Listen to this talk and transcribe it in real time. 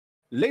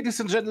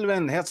Ladies and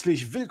Gentlemen,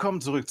 herzlich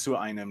willkommen zurück zu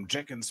einem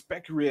Jack and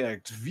Spec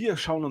React. Wir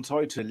schauen uns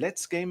heute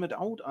Let's Game It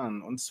Out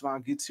an. Und zwar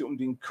geht es hier um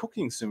den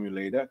Cooking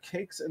Simulator,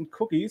 Cakes and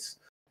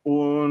Cookies.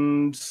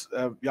 Und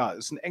ja,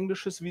 ist ein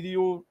englisches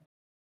Video.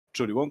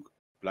 Entschuldigung,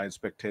 Blind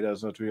Spectator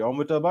ist natürlich auch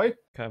mit dabei.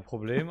 Kein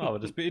Problem, aber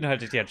das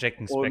beinhaltet ja Jack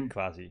and Spec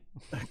quasi.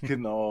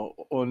 Genau,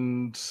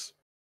 und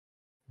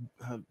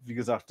wie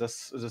gesagt,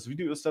 das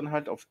Video ist dann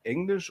halt auf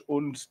Englisch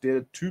und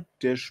der Typ,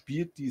 der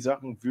spielt die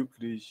Sachen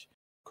wirklich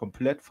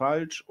komplett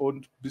falsch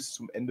und bis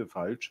zum Ende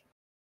falsch.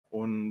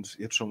 Und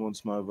jetzt schauen wir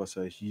uns mal, was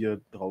er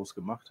hier draus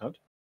gemacht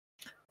hat.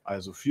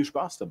 Also viel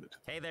Spaß damit.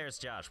 Hey there,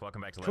 it's Josh.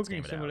 Welcome back to Let's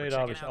Cooking Game It Out. Simulator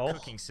habe ich auch.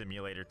 Cooking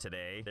Simulator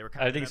today.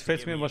 Allerdings fällt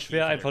es mir immer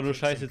schwer, einfach nur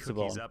Scheiße zu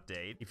bauen.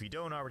 If you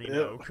don't already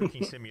know,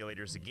 Cooking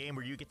Simulator is a game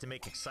where you get to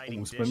make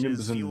exciting ist bei mir ein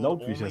dishes bisschen fueled laut,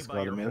 wie ich only das by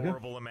gerade your merke.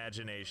 horrible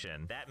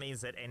imagination. That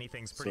means that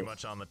anything's pretty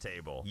much on the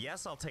table.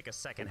 Yes, I'll take a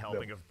second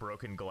helping of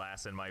broken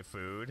glass in my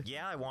food.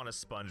 Yeah, I want a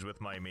sponge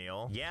with my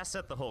meal. Yeah,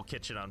 set the whole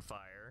kitchen on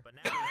fire. But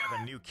now we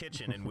have a new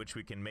kitchen in which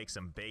we can make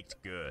some baked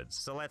goods.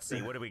 So let's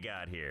see, what do we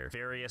got here?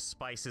 Various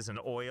spices and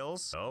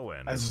oils. Oh,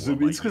 and Also so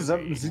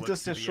insgesamt sieht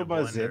das ja schon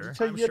mal sehr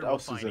detailliert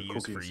aus, dieser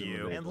Cooking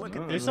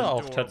Simulator. Ist er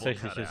auch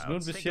tatsächlich, ist nur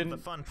ein bisschen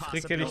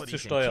frickelig zu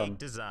steuern.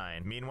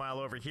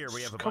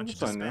 Kann gut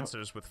sein, ja.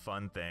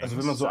 Also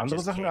wenn man so andere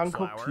Sachen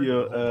anguckt,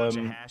 hier,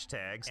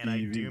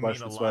 wie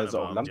beispielsweise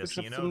auch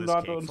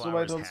Landwirtschaftssimulator und so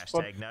weiter und so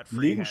fort,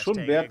 legen schon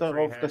Wert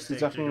darauf, dass die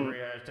Sachen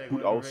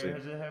gut aussehen.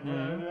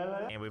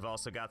 And we've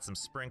also got some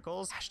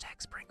sprinkles,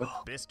 #sprinkle,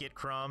 biscuit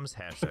crumbs,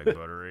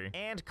 #buttery,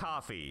 and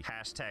coffee,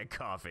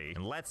 #coffee.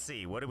 And let's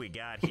see, what do we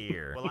got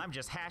here? Well, I'm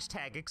just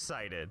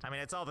 #excited. I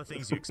mean, it's all the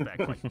things you expect,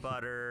 like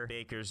butter,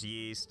 baker's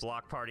yeast,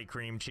 block party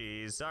cream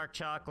cheese, dark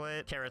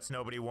chocolate, carrots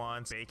nobody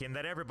wants, bacon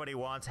that everybody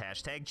wants,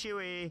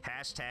 #chewy,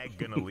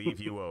 gonna leave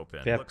you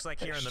open. Looks like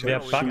here in the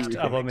middle we got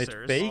aber mit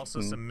mixers, Bacon.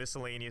 also some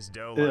miscellaneous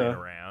dough lying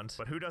around.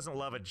 But who doesn't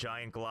love a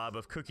giant glob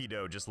of cookie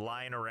dough just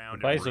lying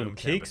around Bei at so room einem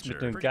Keks mit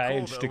temperature? einem Pretty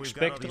geilen cool, Stück though. We've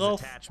Speck got all these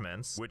drauf.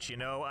 attachments, which you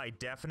know I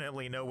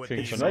definitely know what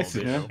Klingt these schon all nice,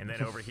 do. ja. And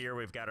then over here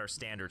we've got our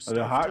standard Also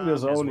der Haken, der stovetop,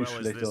 sah as auch well nicht as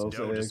schlecht this aus,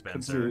 dough ey. dispenser,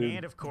 Kannst du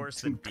and of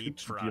course the den deep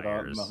Piraten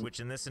fryers, machen. which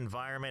in this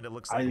environment it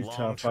looks like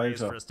Alter long trays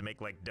Falter. for us to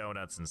make like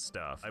donuts and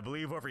stuff. I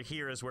believe over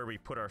here is where we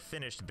put our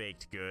finished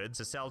baked goods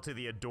to sell to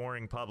the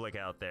adoring public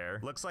out there.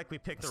 Looks like we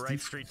picked the Hast right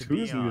die street to be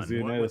Fritteusen on.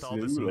 gesehen, What ey? with Das all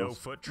sieht this übel no aus.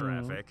 foot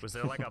traffic? Was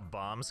there like a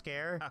bomb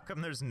scare? How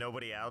come there's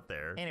nobody out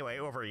there? Anyway,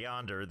 over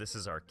yonder, this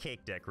is our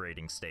cake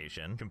decorating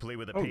station, complete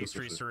with a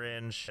pastry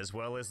syringe, as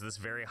well as this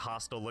very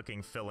hostile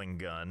looking filling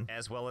gun,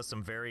 as well as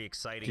some very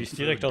exciting Die ist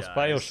direkt aus food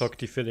dyes. Bioshock,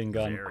 die Filling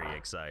Gun. Very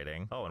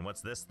exciting. Oh, and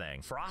what's this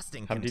thing?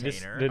 Frosting Haben die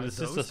container. das Are ist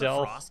those das the ja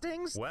auch.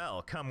 frostings?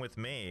 Well, come with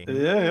me.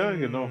 Ja,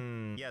 genau.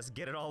 Yes,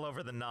 get it all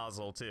over the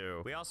nozzle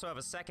too. We also have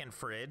a second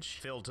fridge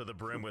filled to the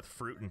brim with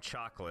fruit and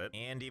chocolate,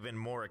 and even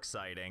more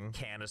exciting,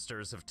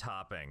 canisters of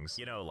toppings.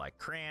 You know, like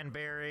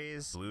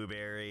cranberries,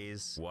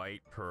 blueberries,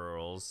 white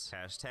pearls,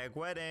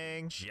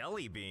 #wedding,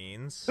 jelly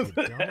beans. You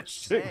don't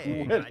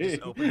say. Can I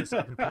just open this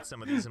up and put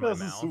some of these in my Das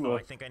ist mouth? super. Oh,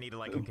 I think I need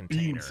like a container.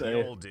 Beans, ey.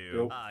 You'll do.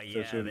 Jo, Ah,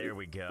 sehr yeah, schön. there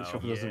we go. Ich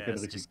hoffe, das ist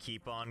Yes, richtig. just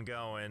keep on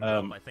going.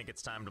 I think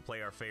it's time to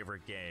play our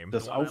favorite game.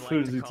 Das The one I like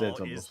Auffüllen to sieht call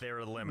seltsam Is aus. There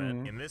a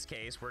Limit? In this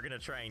case, we're gonna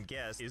try and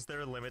guess, is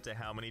there a limit to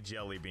how many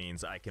jelly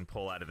beans I can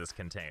pull out of this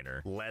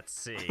container? Let's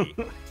see.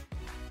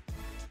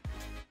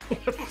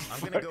 I'm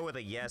gonna go with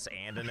a yes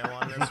and a no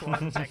on this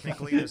one.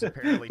 Technically, there's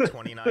apparently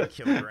 29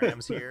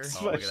 kilograms here.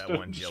 Oh, look at that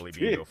one jelly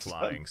bean go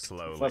flying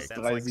slowly. That's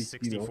like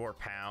 64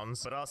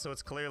 pounds. But also,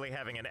 it's clearly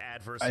having an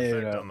adverse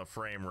effect on the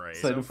frame rate.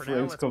 So for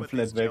now, let's put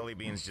these jelly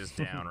beans just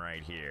down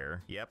right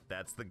here. Yep,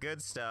 that's the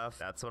good stuff.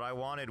 That's what I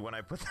wanted when I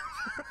put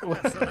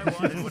that's what I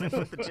wanted when I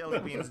put the jelly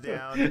beans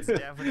down. It's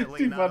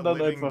definitely not a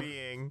living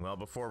being. Well,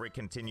 before we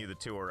continue the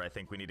tour, I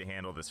think we need to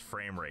handle this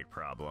frame rate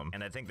problem.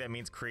 And I think that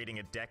means creating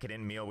a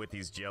decadent meal with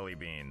these jelly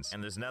beans.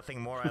 And there's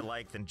nothing more I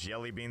like than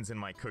jelly beans in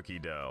my cookie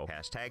dough.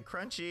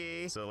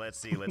 #crunchy. So let's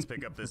see, let's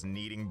pick up this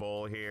kneading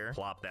bowl here.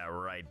 Plop that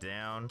right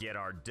down. Get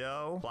our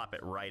dough. Plop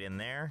it right in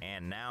there.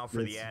 And now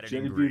for the added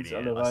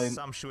ingredient, a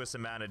sumptuous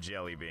amount of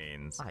jelly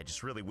beans. I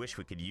just really wish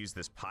we could use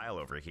this pile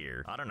over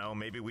here. I don't know,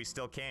 maybe we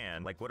still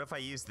can. Like, what if I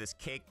use this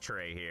cake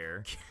tray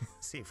here?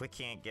 See if we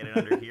can't get it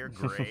under here.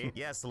 Great.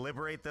 Yes,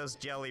 liberate those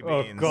jelly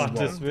beans. Oh God,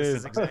 This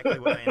is exactly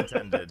what I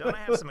intended. Don't I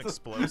have some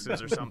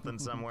explosives or something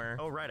somewhere?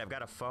 Oh, right, I've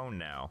got a phone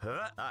now.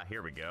 Ah,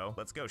 here we go.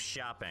 Let's go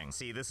shopping.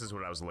 See, this is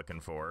what I was looking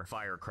for.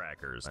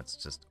 Firecrackers. Let's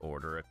just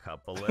order a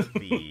couple of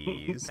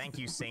these. Thank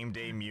you,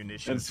 same-day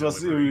munitions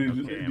delivery.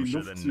 Okay, I'm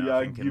sure that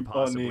nothing can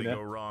possibly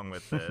go wrong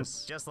with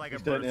this. Just like a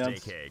birthday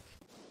cake.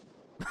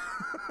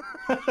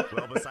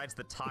 Well, besides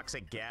the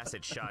toxic gas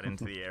it shot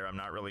into the air, I'm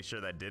not really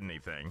sure that did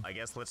anything. I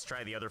guess let's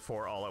try the other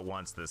 4 all at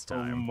once this Oh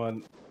time.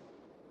 Mann.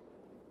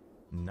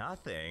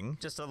 Nothing.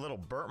 Just a little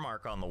burnt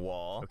mark on the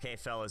wall. Okay,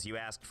 fellas, you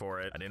asked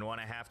for it. I didn't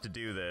want to have to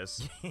do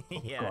this.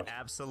 Yeah,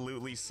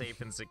 absolutely safe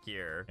and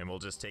secure. And we'll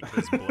just take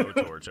this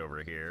blowtorch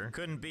over here.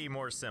 Couldn't be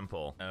more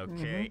simple.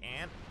 Okay,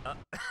 and...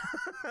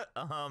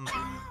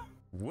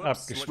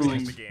 whoops, looks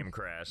like the game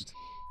crashed.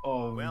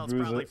 Oh, well, it's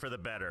böse. probably for the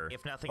better.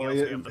 If nothing else,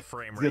 we have the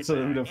frame rate back.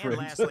 And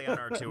lastly on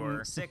our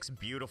tour, 6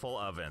 beautiful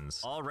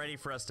ovens, all ready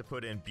for us to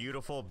put in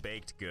beautiful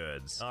baked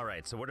goods. All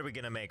right, so what are we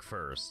gonna make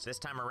first? This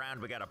time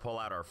around, we gotta pull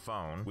out our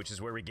phone, which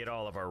is where we get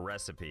all of our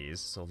recipes.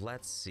 So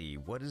let's see,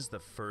 what is the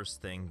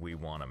first thing we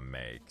wanna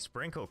make?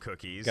 Sprinkle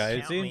cookies.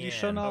 Geil sehen die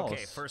schon aus.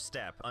 Okay, first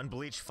step,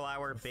 unbleached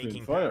flour,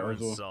 baking powder,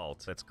 and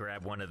salt. Let's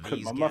grab one of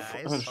these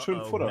guys.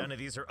 None of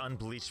these are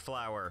unbleached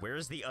flour.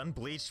 Where's the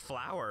unbleached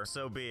flour?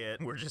 So be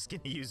it. We're just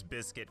gonna use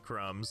biscuit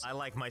crumbs. I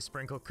like my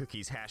sprinkle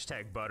cookies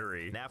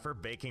 #buttery. Now for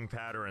baking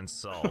powder and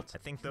salt. I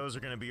think those are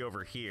gonna be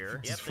over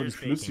here. Yep, there's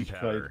baking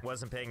powder.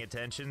 Wasn't paying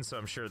attention, so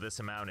I'm sure this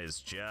amount is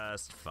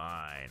just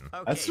fine.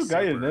 Okay, das ist so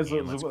geil, ne? So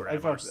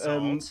einfach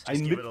ein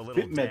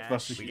Bitmap,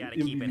 was sich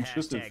irgendwie den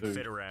Schlüssel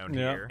füllt.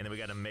 Here, and then we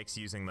gotta mix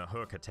using the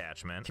hook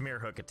attachment. Come here,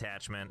 hook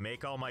attachment.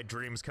 Make all my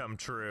dreams come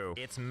true.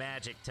 It's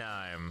magic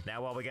time.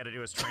 Now all we gotta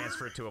do is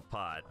transfer it to a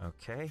pot.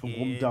 Okay,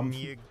 in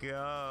you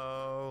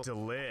go.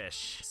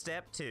 Delish.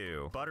 Step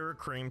 2. Butter,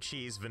 cream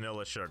cheese,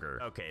 vanilla sugar.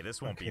 Okay,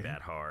 this won't be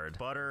that hard.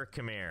 Butter,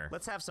 come here.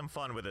 Let's have some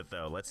fun with it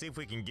though. Let's see if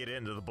we can get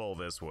into the bowl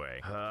this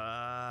way.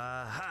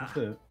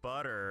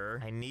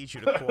 Butter, I need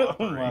you to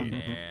cooperate.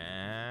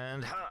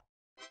 And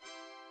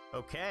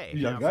okay,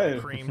 now for the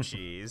cream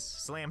cheese.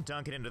 Slam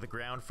dunk it into the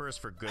ground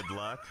first for good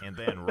luck, and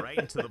then right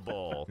into the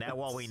bowl. Now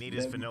all we need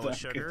is vanilla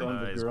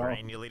sugar. Is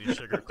granulated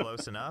sugar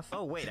close enough?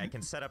 Oh wait, I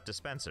can set up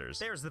dispensers.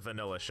 There's the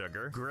vanilla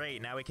sugar.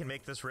 Great, now we can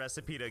make this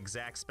recipe to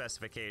exact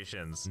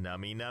specifications.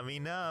 Nummy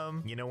nummy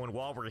num. You know, and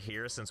while we're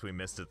here, since we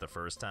missed it the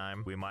first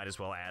time, we might as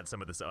well add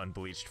some of this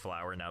unbleached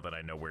flour now that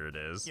I know where it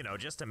is. You know,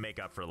 just to make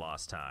up for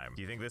lost time.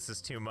 Do you think this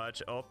is too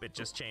much? Oh, it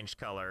just changed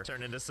color.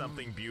 Turn into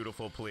something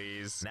beautiful,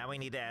 please. Now we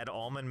need to add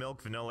almond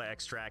milk, vanilla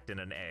extract, and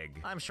an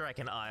egg. I'm sure I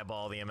can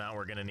eyeball the amount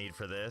we're gonna need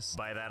for this.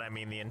 By that I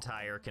mean the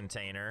entire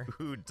container.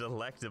 Ooh,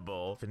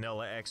 delectable.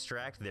 Vanilla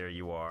extract, there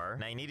you are.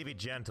 Now you need to be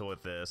gentle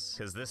with this,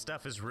 because this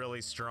stuff is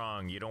really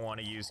strong. You don't want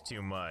to use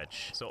too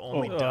much. So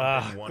only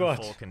dump in one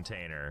full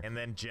container. And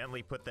then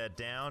gently put that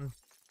down.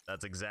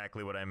 That's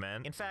exactly what I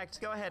meant. In fact,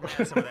 go ahead and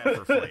add some of that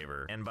for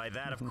flavor. And by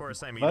that, of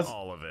course, I mean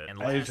all of it. And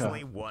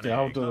lastly, one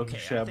egg.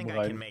 Okay, I think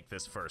I can make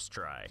this first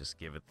try. Just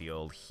give it the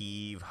old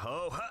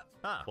heave-ho.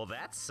 Huh, well,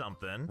 that's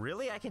something.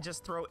 Really? I can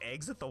just throw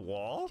eggs at the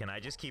wall? Can I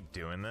just keep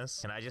doing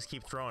this? Can I just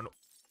keep throwing...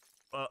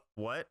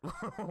 what?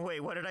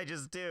 Wait, what did I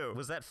just do?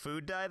 Was that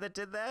food dye that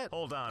did that?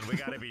 Hold on, we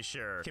gotta be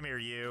sure. Come here,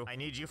 you. I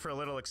need you for a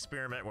little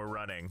experiment we're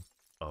running.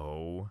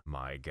 Oh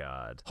my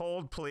god.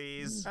 Hold,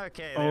 please.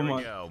 Okay, there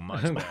we go.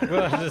 Much better.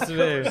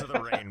 Colors of the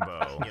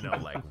rainbow. You know,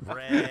 like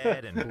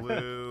red and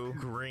blue,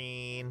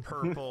 green,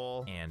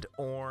 purple, and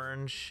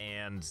orange,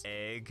 and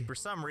egg. For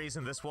some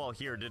reason, this wall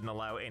here didn't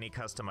allow any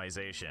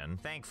customization.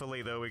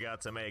 Thankfully, though, we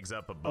got some eggs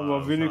up above.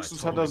 Aber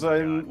wenigstens hat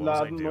seinen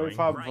Laden neue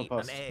Farben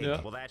verpasst. An egg.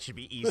 Yeah. Well, that should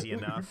be easy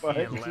enough.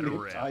 And let it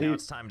rip. Now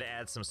it's time to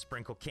add some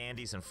sprinkle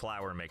candies and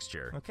flour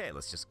mixture. Okay,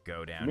 let's just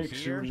go down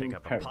here, pick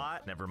up a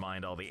pot, never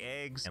mind all the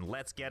eggs, and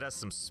let's get us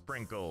some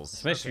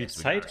sprinkles. Das ist wie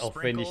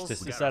zeitaufwendig.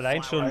 Das ist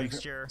allein schon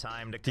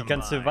die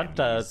ganze Wand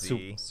da zu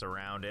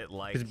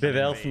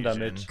bewerfen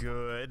damit.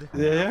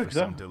 Ja,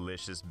 klar.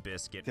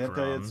 Der hat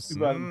da jetzt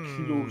über ein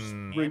Kilo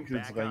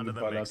Sprinkles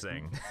reingeballert.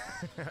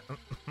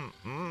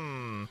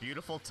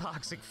 Beautiful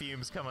toxic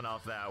fumes coming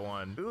off that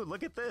one. Ooh,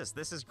 look at this.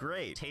 This is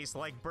great. Tastes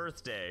like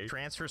birthday.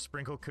 Transfer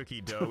sprinkle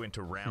cookie dough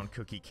into round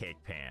cookie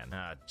cake pan.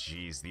 Ah,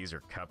 geez, these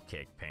are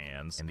cupcake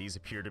pans. And these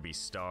appear to be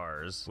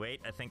stars.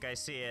 Wait, I think I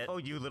see it. Oh,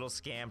 you little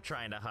scam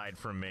trying to hide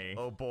from me.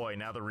 Oh boy,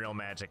 now the real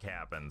magic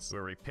happens.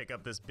 Where we pick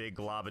up this big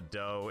glob of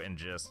dough and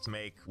just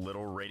make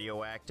little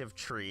radioactive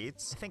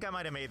treats. I think I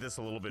might have made this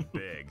a little bit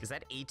big. Is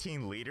that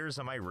 18 liters?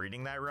 Am I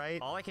reading that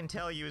right? All I can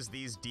tell you is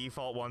these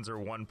default ones are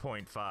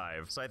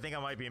 1.5. So I think I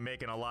might be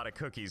making a lot of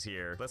cookies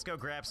here. Let's go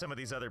grab some of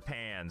these other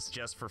pans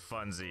just for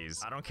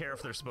funsies. I don't care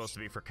if they're supposed to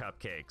be for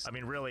cupcakes. I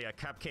mean, really, a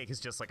cupcake is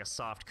just like a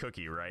soft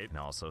cookie, right? And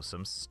also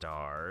some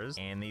stars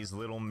and these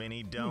little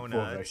mini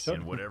donuts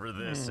and whatever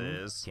this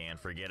is. Can't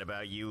forget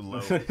about you,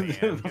 loaf pan.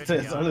 Good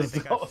God, I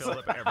think I filled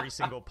up every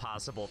single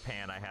possible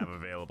pan I have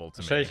available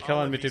to me. Wahrscheinlich kann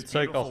man mit dem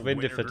Zeug auch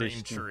Wände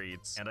verdichten.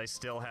 Treats, and I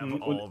still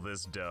have all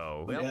this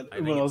dough. Well,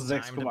 I think it's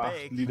time to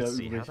bake. Let's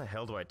see, how the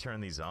hell do I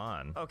turn these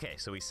on? Okay,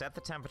 so we set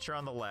the temperature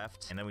on the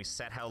left, and then we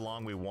set how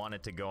long we want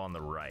it to go on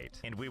the right.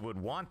 And we would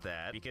want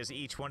that because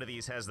each one of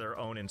these has their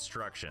own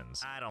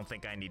instructions. I don't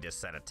think I need to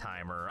set a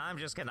timer. I'm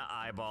just gonna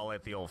eyeball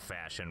it the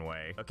old-fashioned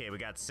way. Okay, we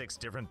got 6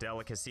 different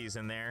delicacies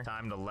in there.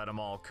 Time to let them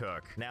all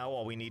cook. Now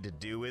all we need to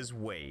do is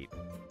wait.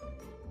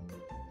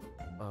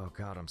 Oh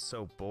god, I'm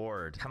so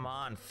bored. Come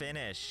on,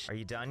 finish. Are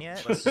you done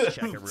yet? Let's just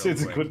check it real 10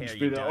 Sekunden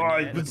später. Oh,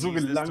 ich bin so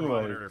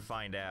gelangweilt. To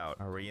find out.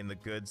 Are we in the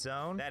good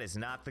zone? That is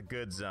not the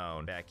good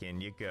zone. Back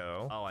in you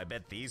go. Oh, I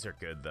bet these are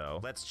good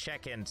though. Let's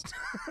check in.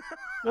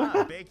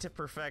 Baked to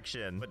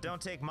perfection. But don't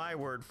take my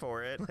word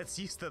for it. Let's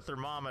use the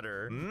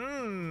thermometer.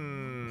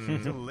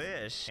 Mmm,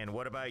 delish. And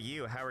what about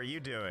you? How are you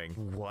doing?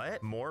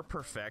 What? More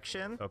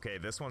perfection? Okay,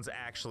 this one's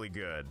actually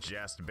good.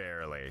 Just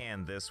barely.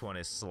 And this one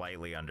is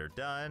slightly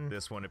underdone.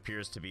 This one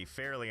appears to be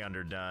fairly barely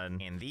underdone,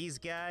 and these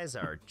guys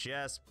are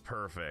just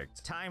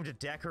perfect. Time to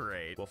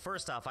decorate. Well,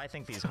 first off, I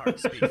think these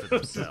hearts speak for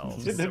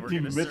themselves, so we're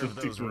gonna serve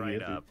those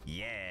right up.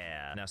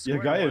 Yeah. Now,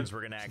 square ones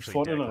we're gonna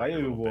actually decorate a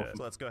little bit.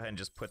 So let's go ahead and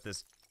just put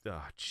this.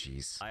 Oh,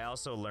 jeez. I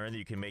also learned that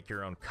you can make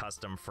your own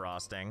custom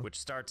frosting, which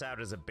starts out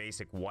as a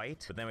basic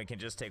white, but then we can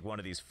just take one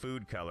of these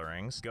food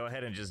colorings, go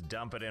ahead and just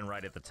dump it in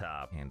right at the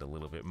top. And a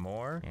little bit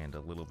more, and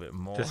a little bit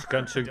more. Das ist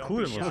ganz schön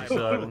cool, muss ich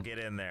sagen. Get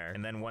in there.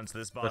 And then once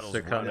this bottle's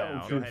run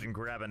out, go ahead and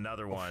grab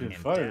another one,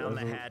 and down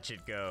the hatch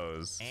it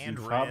goes. And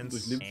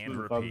rinse, and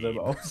repeat.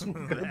 That's the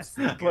good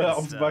stuff.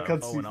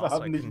 Oh, and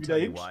also I couldn't tell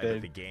you why,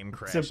 but the game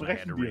crashed and I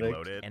had to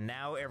reload it. And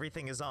now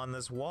everything is on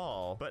this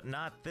wall, but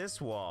not this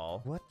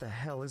wall. What the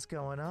hell is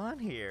going on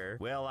here?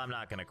 Well, I'm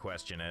not gonna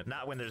question it.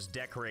 Not when there's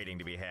decorating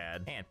to be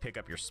had. And pick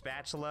up your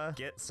spatula,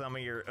 get some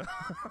of your...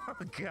 Oh,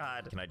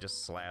 God. Can I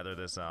just slather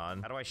this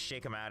on? How do I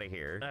shake them out of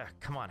here? Ugh,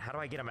 come on, how do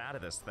I get them out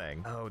of this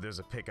thing? Oh, there's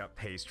a pick up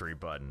pastry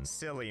button.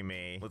 Silly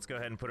me. Let's go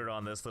ahead and put it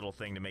on this little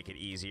thing to make it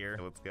easier.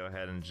 Let's go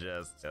ahead and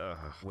just...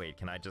 wait,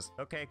 can I just...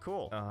 Okay,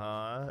 cool.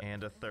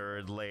 And a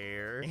third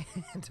layer.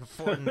 And a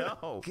fourth...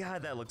 No!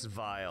 God, that looks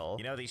vile.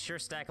 You know, these sure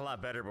stack a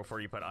lot better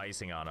before you put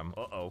icing on them.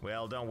 Uh-oh.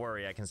 Well, don't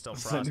worry, I can still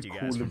frost you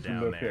guys from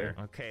down there.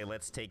 Okay,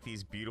 let's take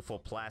these beautiful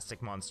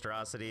plastic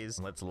monstrosities.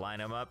 Let's line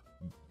them up.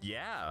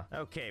 Yeah.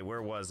 Okay,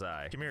 where was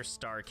I? Come here,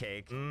 star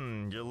cake.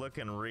 You're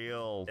looking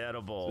real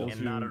edible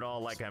and not at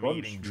all like I'm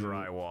eating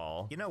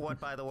drywall. You know what,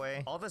 by the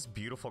way? All this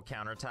beautiful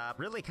countertop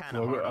really kind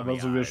of hard on the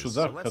eyes.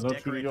 So let's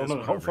decorate this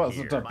one over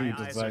here. My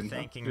eyes are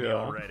thanking me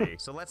already.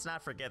 So let's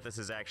not forget this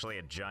is actually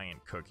a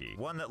giant cookie.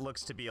 One that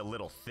looks to be a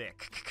little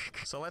thick.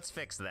 So let's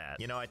fix that.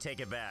 You know, I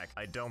take it back.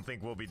 I don't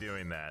think we'll be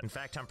doing that. In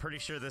fact, I'm pretty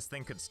sure this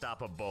thing could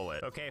stop a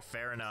bullet. Okay,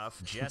 fair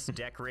enough. Just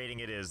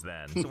decorating it is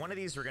then. So one of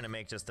these we're gonna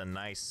make just a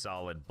nice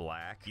solid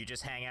black. You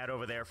just hang out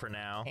over there for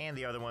now, and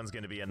the other one's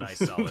gonna be a nice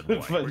solid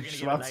white. We're gonna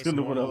get a nice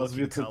normal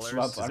looking colors,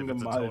 as if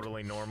it's a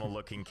totally normal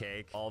looking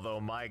cake. Although,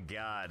 my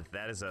God,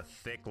 that is a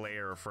thick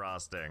layer of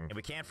frosting. And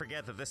we can't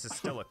forget that this is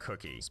still a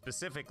cookie,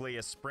 specifically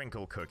a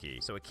sprinkle cookie.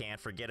 So we can't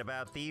forget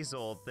about these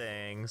old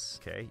things.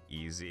 Okay,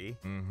 easy.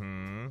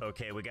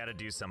 Okay, we gotta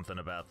do something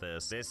about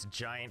this. This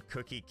giant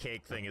cookie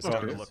cake thing is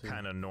starting to look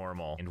kind of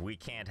normal, and we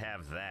can't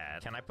have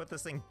that. Can I put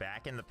this thing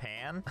back in the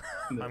pan?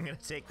 I'm gonna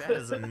take that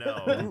as a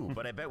no. Ooh,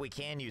 but I bet we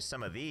can use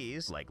some of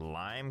these, like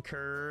lime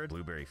curd,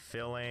 blueberry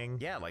filling.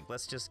 Yeah, like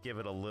let's just give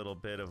it a little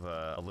bit of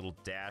a little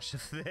dash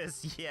of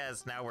this.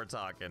 Yes, now we're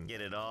talking.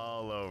 Get it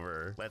all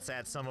over. Let's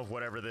add some of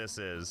whatever this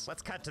is.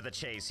 Let's cut to the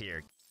chase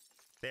here.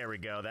 There we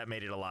go, that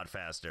made it a lot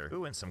faster.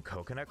 Ooh, and some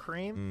coconut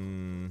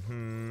cream.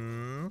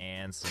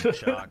 And some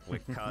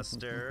chocolate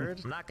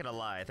custard. I'm not gonna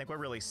lie, I think what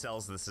really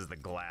sells this is the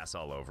glass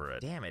all over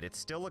it. Damn it, it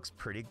still looks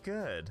pretty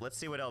good. Let's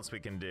see what else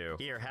we can do.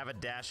 Here, have a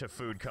dash of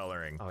food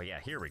coloring. Oh yeah,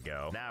 here we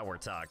go. Now we're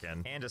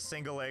talking. And a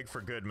single egg for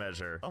good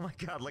measure. Oh my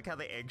God, look how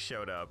the egg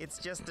showed up. It's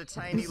just a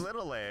tiny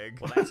little egg.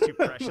 Well, that's too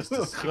precious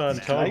to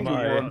scoop.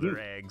 Other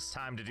eggs.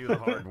 Time to do the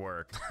hard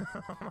work.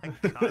 Oh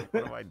my God,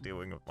 what am I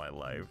doing with my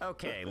life?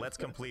 Okay, let's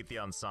complete the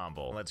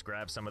ensemble. Let's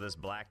grab some of this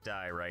black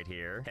dye right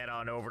here. Head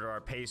on over to our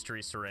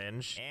pastry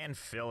syringe and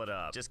fill it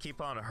up. Just keep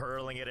on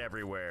hurling it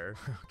everywhere.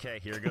 Okay,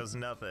 here goes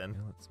nothing.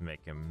 Let's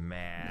make him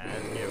mad.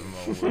 Give him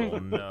a little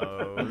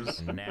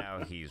nose.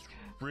 Now he's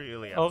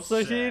really Auf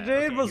solche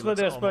Ideen muss man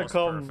erstmal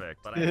kommen.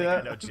 Perfect, but I think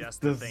I know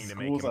just the thing to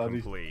make him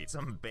complete.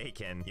 Some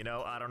bacon. You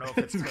know, I don't know if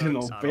it's cooked.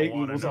 Genau,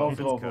 Bacon muss auch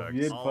drauf, auf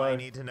jeden All I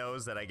need to know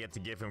is that I get to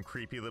give him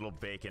creepy little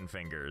bacon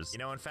fingers. You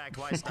know, in fact,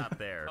 why stop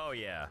there? Oh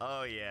yeah,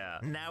 oh yeah.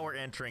 Now we're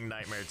entering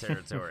nightmare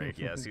territory.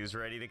 Guess who's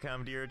ready to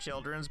come to your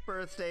children's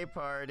birthday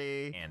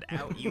party? And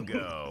out you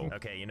go.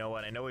 Okay, you know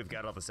what? I know we've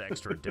got all this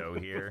extra dough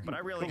here, but I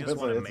really just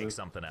want to make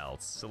something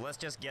else. So let's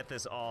just get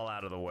this all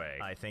out of the way.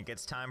 I think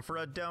it's time for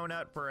a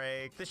donut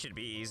break. This should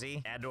be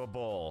easy. Add to a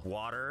bowl.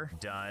 Water,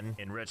 done.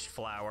 Enriched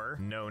flour,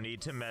 no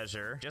need to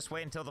measure. Just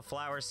wait until the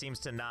flour seems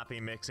to not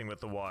be mixing with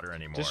the water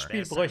anymore. Das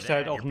Spiel bräuchte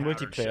halt auch einen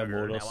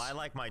Multiplayer-Modus. Now I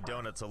like my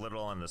donuts a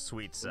little on the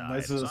sweet side.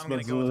 Weißt du, So dass I'm man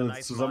gonna go with a so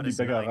nice zusammen die modest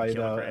 9 Bäckerei da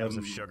kilograms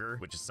of sugar,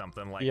 which is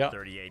something like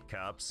 38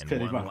 cups. And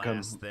fertig one machen kann,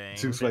 last thing,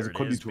 beziehungsweise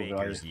there it is, Konditorei.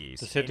 baker's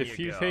yeast. Das hätte In you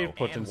viel go,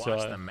 Fail-Potenzial.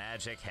 and watch the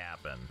magic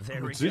happen.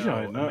 There we Mit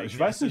Sicherheit, go. ne? Ich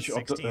weiß nicht,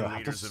 ob das, 16 hat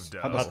liters das of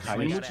dough. keinen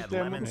We gotta add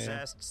Multiplayer? lemon Nee.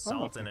 zest,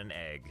 salt, and an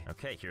egg.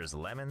 Okay, here's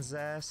lemon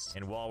zest.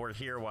 And while we're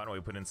here, why don't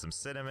we put in some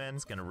cinnamon?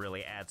 It's gonna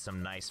really add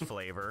some nice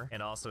flavor.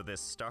 And also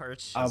this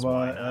starch.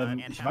 Aber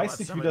ich weiß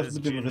nicht, wie das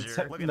mit den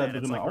Rezepten da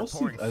drin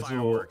aussieht.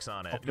 Also,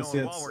 ob das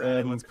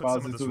jetzt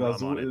quasi sogar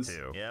so ist,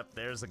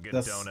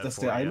 dass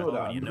der eine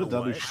oder andere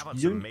dadurch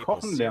spielen,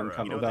 kochen lernen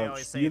kann oder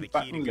spielen,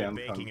 backen lernen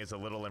kann.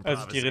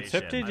 Also die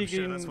Rezepte, die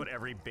gehen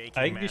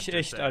eigentlich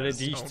echt alle,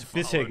 die ich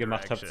bisher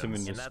gemacht habe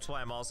zumindest. Ja.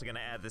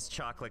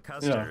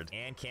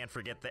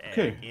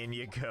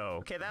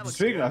 Okay.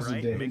 Deswegen, also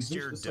in der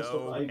Hinsicht ist das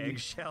doch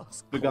eigentlich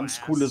eine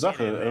ganz coole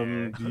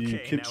Sache. Die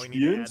Kids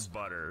spielen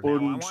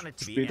und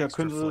später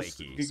können sie es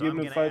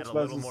gegebenenfalls,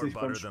 weil sie es sich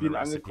beim Spiel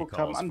angeguckt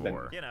haben,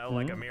 anwenden.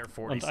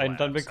 Und einen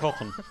dann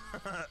bekochen.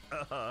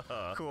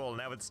 Cool,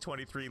 now it's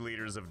 23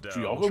 liters of Wie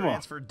dough. auch immer.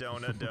 Transfer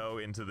donut dough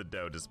into the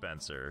dough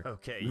dispenser.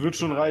 Okay, Wird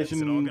schon reichen,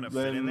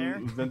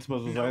 wenn es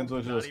mal so sein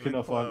sollte, dass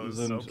Kinder vorhanden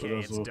sind oder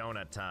so.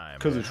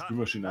 Können Sie die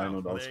Spülmaschine ein-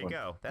 und There you ausräumen.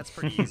 go. That's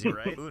pretty easy,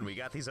 right? Ooh, and we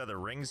got these other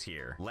rings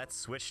here. Let's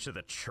switch to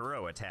the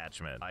churro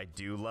attachment. I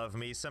do love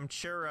me some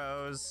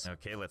churros.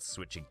 Okay, let's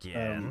switch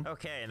again.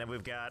 Okay, and then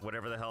we've got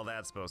whatever the hell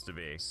that's supposed to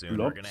be. Soon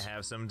we're gonna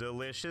have some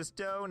delicious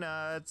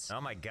donuts.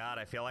 Oh my god,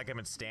 I feel like I've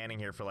been standing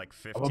here for like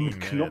 15 Aber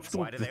mit minutes.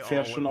 Why Knopfdruck, do they das all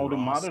fährt schon look raw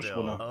automatisch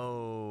still? runter.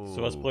 Oh,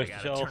 Sowas bräuchte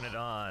ich gotta auch. turn it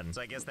on.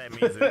 So I guess that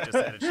means they just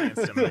had a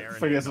chance to marinate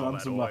Vergessen all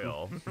that anzumachen.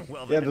 oil.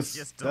 Well, Ja, that's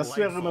das just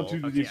wäre delightful.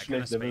 natürlich Okay, nicht I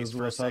got a schlecht, wenn du space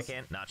for a sowas hast.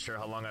 second. Not sure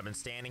how long I've been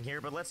standing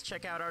here, but let's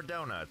check out our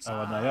donuts.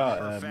 Aber naja,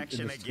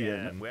 Perfection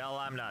industriell, again. ne? Well,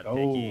 I'm not Oh,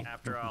 picky.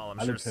 After all, I'm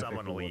alle sure perfekt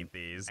someone will geworden. eat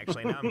these.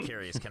 Actually, now I'm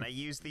curious. Can I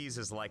use these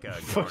as like a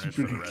garnish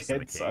for the rest of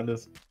the Kennst cake?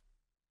 alles.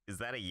 Is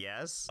that a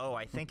yes? Oh,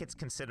 I think it's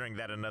considering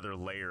that another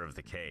layer of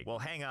the cake. Well,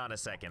 hang on a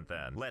second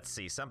then. Let's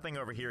see, something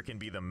over here can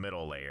be the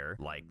middle layer,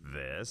 like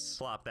this.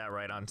 Plop that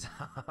right on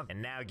top,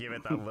 and now give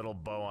it that little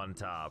bow on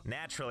top.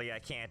 Naturally, I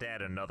can't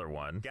add another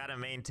one. Gotta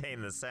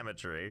maintain the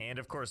symmetry. And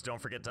of course,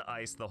 don't forget to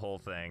ice the whole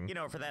thing. You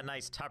know, for that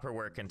nice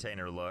Tupperware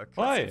container look.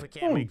 Let's see if we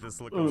can't make this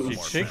look a little Sieht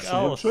more schick fancy.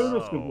 aus.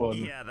 Schönes Oh,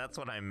 geworden. yeah, that's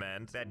what I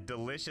meant. That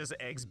delicious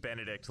Eggs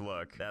Benedict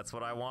look. That's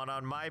what I want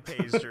on my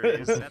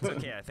pastries. That's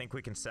okay, I think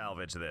we can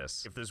salvage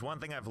this. If there's one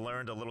thing I've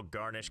learned, a little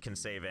garnish can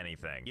save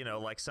anything. You know,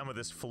 like some of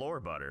this floor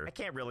butter. I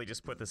can't really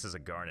just put this as a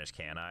garnish,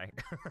 can I?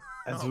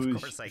 Also, of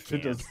ich course I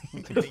find can. das-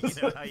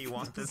 You know how you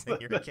want this in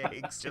your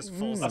cakes? Just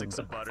full sticks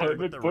of butter Voll with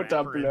mit the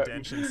wrapper Butterblöcken.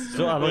 indention So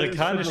still.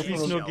 amerikanisch, wie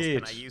es nur Can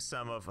geht. I use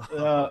some of...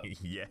 Ja,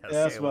 yes.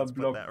 erstmal let's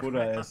put Block that Butter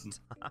right on essen.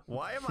 top.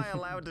 Why am I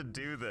allowed to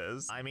do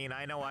this? I mean,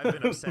 I know I've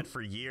been upset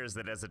for years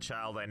that as a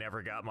child I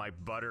never got my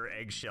butter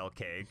eggshell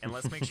cake. And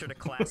let's make sure to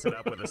class it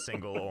up with a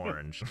single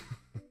orange.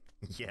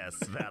 Yes,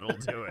 that'll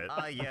do it.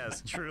 Ah,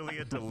 yes, truly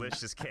a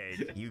delicious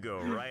cake. You go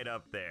right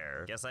up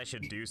there. Guess I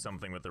should do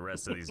something with the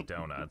rest of these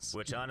donuts,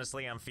 which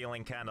honestly I'm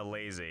feeling kind of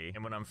lazy.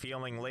 And when I'm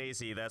feeling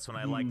lazy, that's when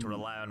I like to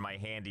rely on my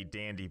handy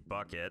dandy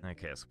bucket.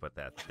 Okay, let's put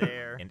that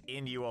there, and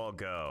in you all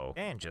go.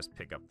 And just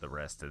pick up the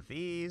rest of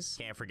these.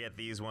 Can't forget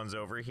these ones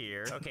over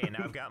here. Okay,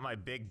 now I've got my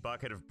big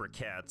bucket of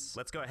briquettes.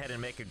 Let's go ahead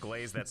and make a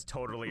glaze that's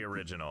totally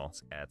original.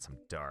 Let's add some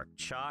dark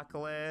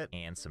chocolate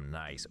and some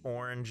nice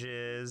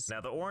oranges. Now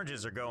the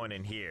oranges are going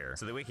in here,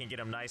 so that we can get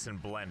them nice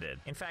and blended.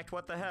 In fact,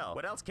 what the hell?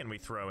 What else can we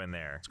throw in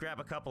there? Let's grab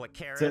a couple of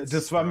carrots.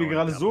 Das war mir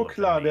throw in a gerade so couple of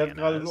klar. Der hat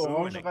gerade eine bananas,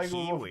 Orange and a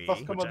reingeworfen. kiwi, Was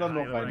kann man which dann I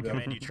noch highly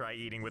recommend you reinwerfen? try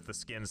eating with the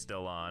skin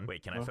still on.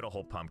 Wait, can I fit a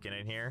whole pumpkin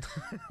in here?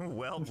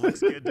 Well, looks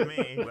good to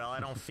me. Well, I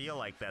don't feel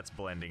like that's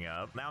blending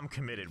up. Now I'm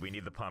committed. We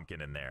need the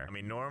pumpkin in there. I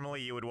mean,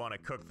 normally you would want to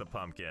cook the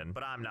pumpkin,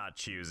 but I'm not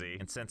choosy.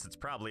 And since it's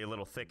probably a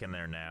little thick in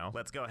there now,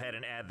 let's go ahead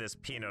and add this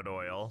peanut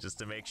oil just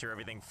to make sure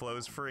everything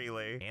flows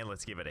freely. And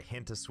let's give it a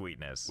hint of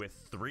sweetness with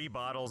 3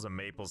 bottles of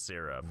maple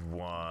syrup. 1,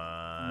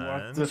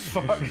 What the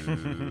fuck?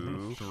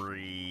 2,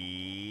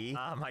 3.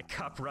 Ah, my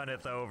cup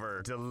runneth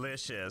over.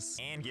 Delicious.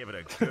 And give it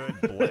a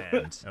good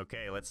blend.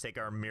 Okay, let's take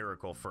our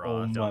miracle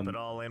froth. Oh, Dump man. it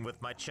all in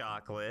with my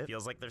chocolate.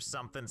 Feels like there's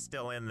something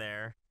still in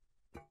there.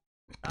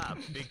 Ah,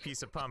 big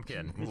piece of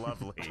pumpkin.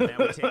 Lovely. Now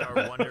we take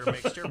our wonder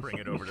mixture, bring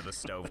it over to the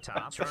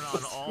stovetop, turn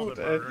on all the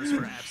burners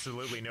for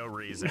absolutely no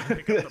reason,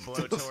 pick up the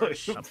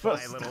blowtorch,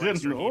 apply a little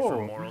extra heat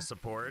for moral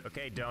support.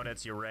 Okay,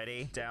 donuts, you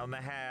ready? Down the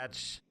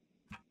hatch.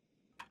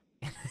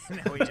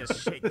 Now we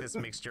just shake this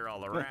mixture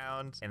all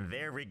around, and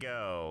there we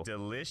go.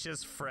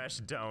 Delicious fresh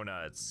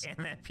donuts.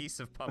 And that piece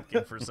of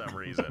pumpkin for some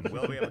reason.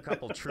 Well, we have a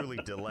couple truly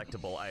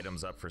delectable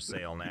items up for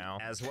sale now,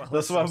 as well as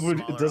Das war some wohl,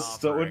 smaller das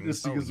da unten offerings.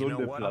 ist die Oh, you know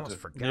gesunde what? I almost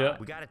Platte. forgot. Yeah.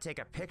 We gotta take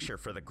a picture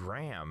for the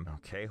gram.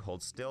 Okay,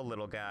 hold still,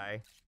 little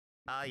guy.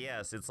 Ah,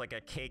 yes, it's like a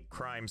cake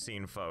crime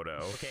scene photo.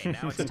 Okay,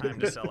 now it's time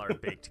to sell our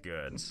baked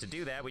goods. To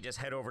do that, we just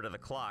head over to the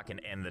clock and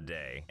end the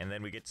day. And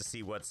then we get to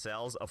see what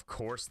sells. Of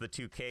course, the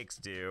 2 cakes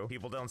do.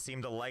 People don't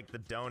seem to like the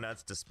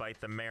donuts despite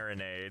the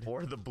marinade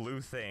or the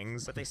blue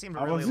things, but they seem to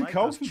Aber really sie like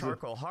those kaufen sie.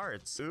 charcoal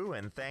hearts. Ooh,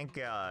 and thank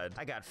God.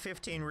 I got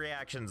 15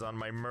 reactions on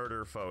my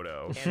murder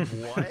photo. And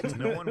what?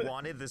 No one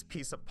wanted this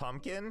piece of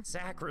pumpkin?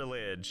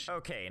 Sacrilege.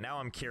 Okay, now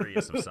I'm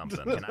curious of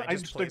something. Can I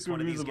just place one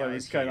of these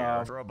guys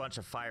here? Throw a bunch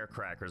of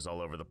firecrackers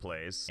all over the place.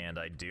 And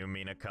I do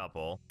mean a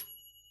couple.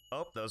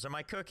 Oh, those are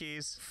my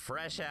cookies,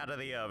 fresh out of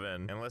the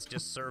oven. And let's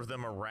just serve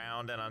them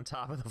around and on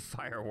top of the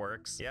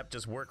fireworks. Yep,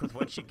 just work with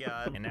what you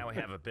got. And now we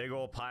have a big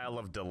old pile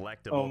of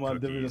delectable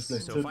cookies.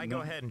 So if I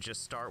go ahead and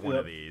just start one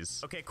of these.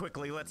 Okay,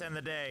 quickly, let's end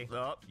the day.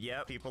 Oh,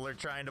 yep, people are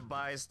trying to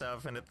buy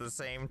stuff, and at the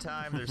same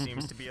time, there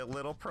seems to be a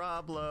little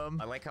problem.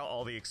 I like how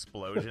all the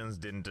explosions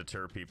didn't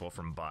deter people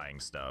from buying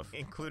stuff,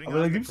 including Aber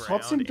da off the gibt's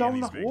trotzdem ground Daumen and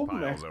these nach big oben,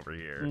 piles ey. over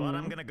here. But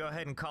I'm gonna go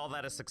ahead and call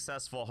that a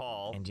successful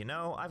haul. And you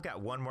know, I've got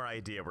one more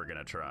idea we're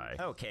gonna try.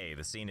 Okay, Okay,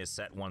 the scene is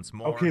set once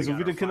more. Okay, so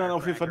wird den Kindern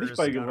auf jeden Fall nicht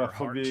beigebracht,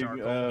 von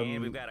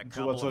wegen,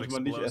 sowas sollte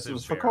man nicht essen,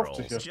 das verkauft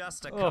sich ja.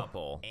 Just a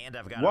couple. And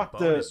I've got What a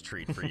bonus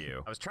treat for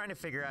you. I was trying to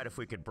figure out if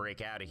we could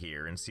break out of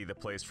here and see the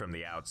place from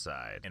the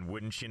outside. And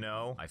wouldn't you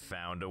know, I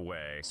found a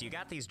way. So you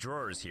got these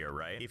drawers here,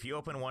 right? If you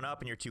open one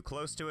up and you're too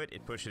close to it,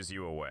 it pushes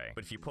you away.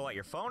 But if you pull out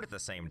your phone at the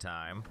same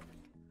time,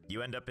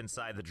 you end up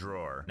inside the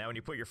drawer. Now when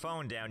you put your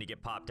phone down, you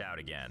get popped out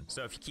again.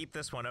 So if you keep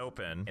this one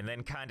open, and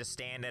then kind of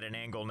stand at an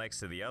angle next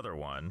to the other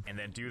one, and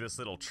then do this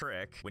little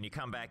trick, when you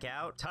come back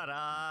out,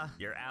 ta-da!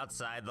 You're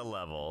outside the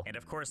level. And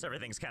of course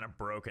everything's kind of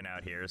broken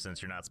out here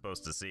since you're not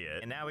supposed to see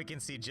it. And now we can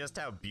see just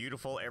how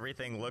beautiful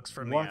everything looks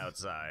from the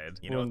outside.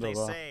 You know what they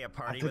say, a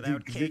party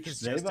without cake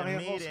is just a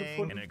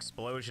meeting. And an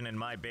explosion in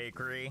my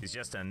bakery is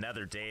just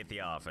another day at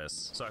the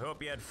office. So I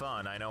hope you had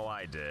fun, I know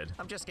I did.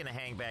 I'm just gonna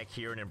hang back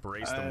here and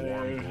embrace the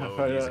warm glow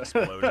of these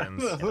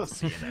explosions. And I'll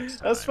see you next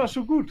time. Das war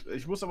schon gut.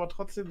 Ich muss aber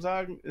trotzdem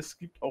sagen, es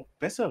gibt auch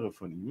bessere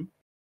von ihm.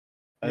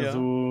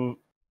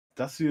 Also,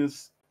 das hier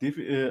ist,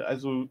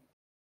 also,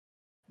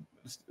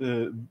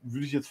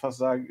 würde ich jetzt fast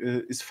sagen,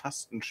 ist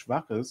fast ein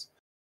schwaches,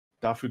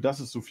 dafür, dass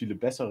es so viele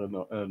bessere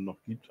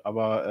noch gibt.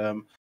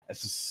 Aber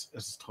es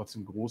ist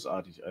trotzdem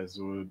großartig.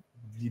 Also,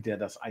 wie der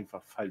das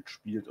einfach falsch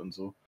spielt und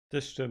so.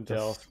 Das stimmt,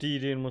 ja. Auf die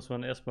Ideen muss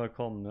man erstmal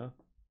kommen, ne?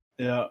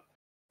 Ja,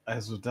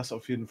 also das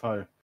auf jeden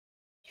Fall.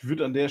 Ich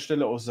würde an der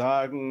Stelle auch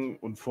sagen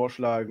und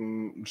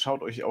vorschlagen,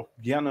 schaut euch auch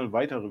gerne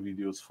weitere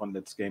Videos von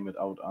Let's Game It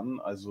Out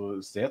an. Also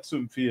ist sehr zu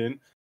empfehlen.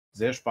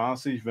 Sehr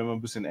spaßig. Wenn man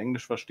ein bisschen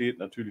Englisch versteht,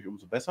 natürlich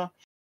umso besser.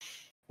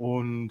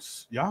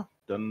 Und ja,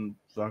 dann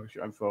sage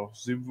ich einfach,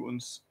 sehen wir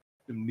uns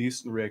im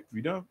nächsten React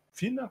wieder.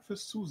 Vielen Dank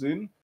fürs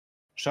Zusehen.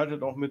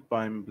 Schaltet auch mit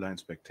beim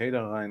Blind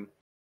Spectator rein.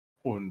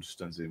 Und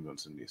dann sehen wir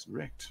uns im nächsten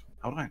React.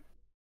 Haut rein.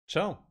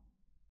 Ciao.